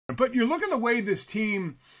But you look at the way this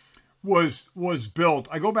team was built.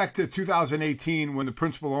 I go back to 2018 when the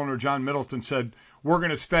principal owner, John Middleton, said, we're going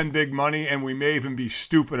to spend big money and we may even be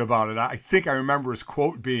stupid about it. I think I remember his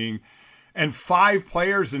quote being, and 5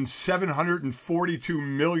 players and $742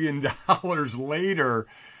 million later,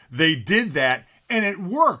 they did that and it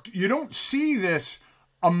worked. You don't see this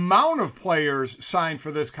amount of players signed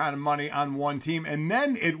for this kind of money on one team, and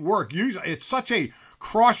then it worked. Usually it's such a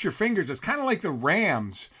cross your fingers. It's kind of like the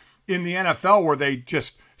Rams in the NFL where they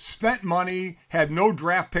just spent money, had no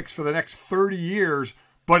draft picks for the next 30 years,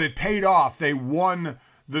 but it paid off. They won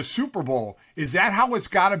the Super Bowl. Is that how it's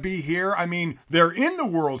got to be here? I mean, they're in the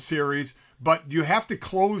World Series, but you have to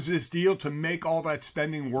close this deal to make all that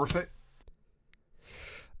spending worth it?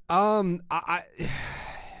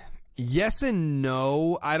 Yes and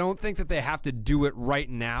no. I don't think that they have to do it right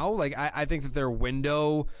now. Like, I think that their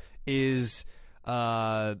window is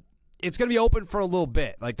it's going to be open for a little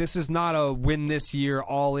bit. Like, this is not a win this year,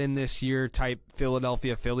 all in this year type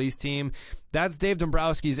Philadelphia Phillies team. That's Dave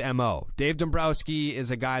Dombrowski's MO. Dave Dombrowski is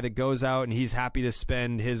a guy that goes out and he's happy to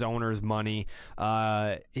spend his owner's money.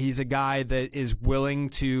 He's a guy that is willing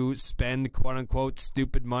to spend quote unquote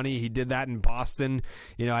stupid money. He did that in Boston.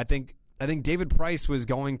 You know, I think David Price was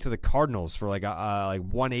going to the Cardinals for like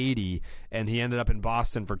 180, and he ended up in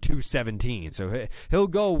Boston for 217. So he'll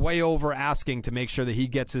go way over asking to make sure that he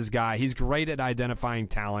gets his guy. He's great at identifying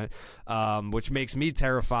talent, which makes me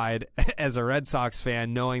terrified as a Red Sox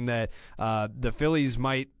fan, knowing that the Phillies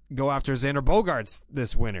might go after Xander Bogaerts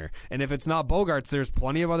this winter. And if it's not Bogaerts, there's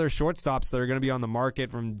plenty of other shortstops that are going to be on the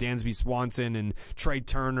market, from Dansby Swanson and Trey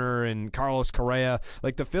Turner and Carlos Correa.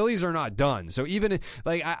 Like, the Phillies are not done. So even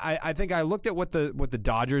like I think I looked at what the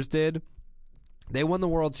Dodgers did. They won the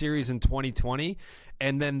World Series in 2020,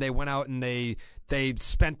 and then they went out and they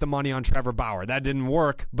spent the money on Trevor Bauer. That didn't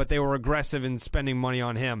work, but they were aggressive in spending money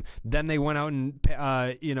on him. Then they went out and,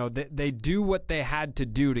 they do what they had to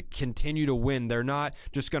do to continue to win. They're not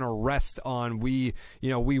just going to rest on we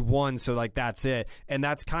won, so like that's it. And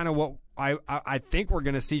that's kind of what I think we're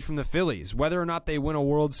going to see from the Phillies. Whether or not they win a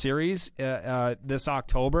World Series this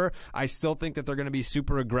October, I still think that they're going to be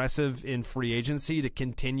super aggressive in free agency to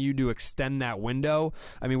continue to extend that window.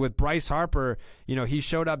 I mean, with Bryce Harper, he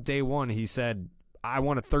showed up day one. He said, I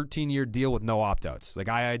want a 13-year deal with no opt-outs. Like,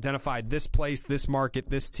 I identified this place, this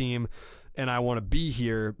market, this team, and I want to be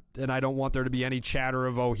here, and I don't want there to be any chatter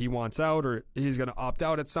of, oh, he wants out or he's going to opt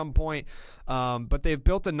out at some point. But they've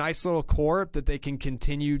built a nice little core that they can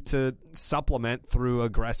continue to supplement through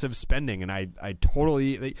aggressive spending. And I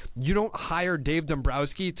totally – you don't hire Dave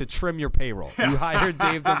Dombrowski to trim your payroll. You hire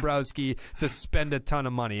Dave Dombrowski to spend a ton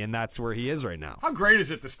of money, and that's where he is right now. How great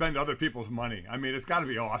is it to spend other people's money? I mean, it's got to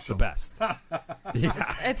be awesome. The best.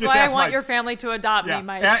 Yeah. It's why I want your family to adopt me,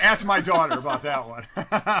 Mike. Ask my daughter about that one.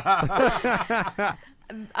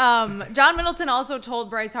 John Middleton also told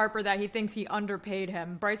Bryce Harper that he thinks he underpaid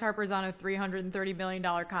him. Bryce Harper's on a $330 million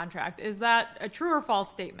contract. Is that a true or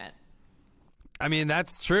false statement? I mean,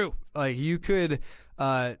 that's true. Like, you could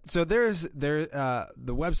so there's the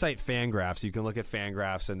website Fangraphs. You can look at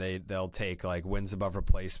Fangraphs, and they'll take like wins above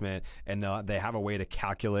replacement, and they have a way to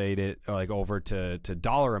calculate it like over to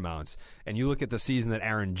dollar amounts. And you look at the season that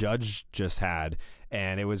Aaron Judge just had,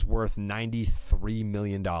 and it was worth $93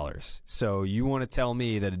 million. So you want to tell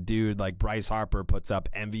me that a dude like Bryce Harper puts up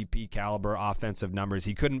MVP caliber offensive numbers?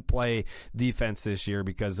 He couldn't play defense this year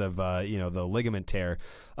because of the ligament tear,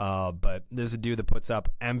 but there's a dude that puts up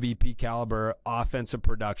MVP caliber offensive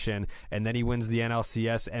production, and then he wins the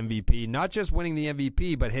NLCS MVP. Not just winning the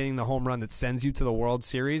MVP, but hitting the home run that sends you to the World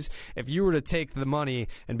Series. If you were to take the money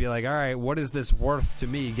and be like, all right, what is this worth to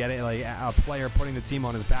me? Getting like a player putting the team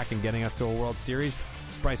on his back and getting us to a World Series,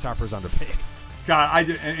 Bryce Harper's underpaid. God,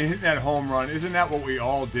 and hit that home run. Isn't that what we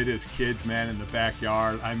all did as kids, man, in the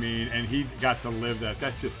backyard? I mean, and he got to live that.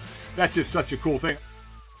 That's just such a cool thing.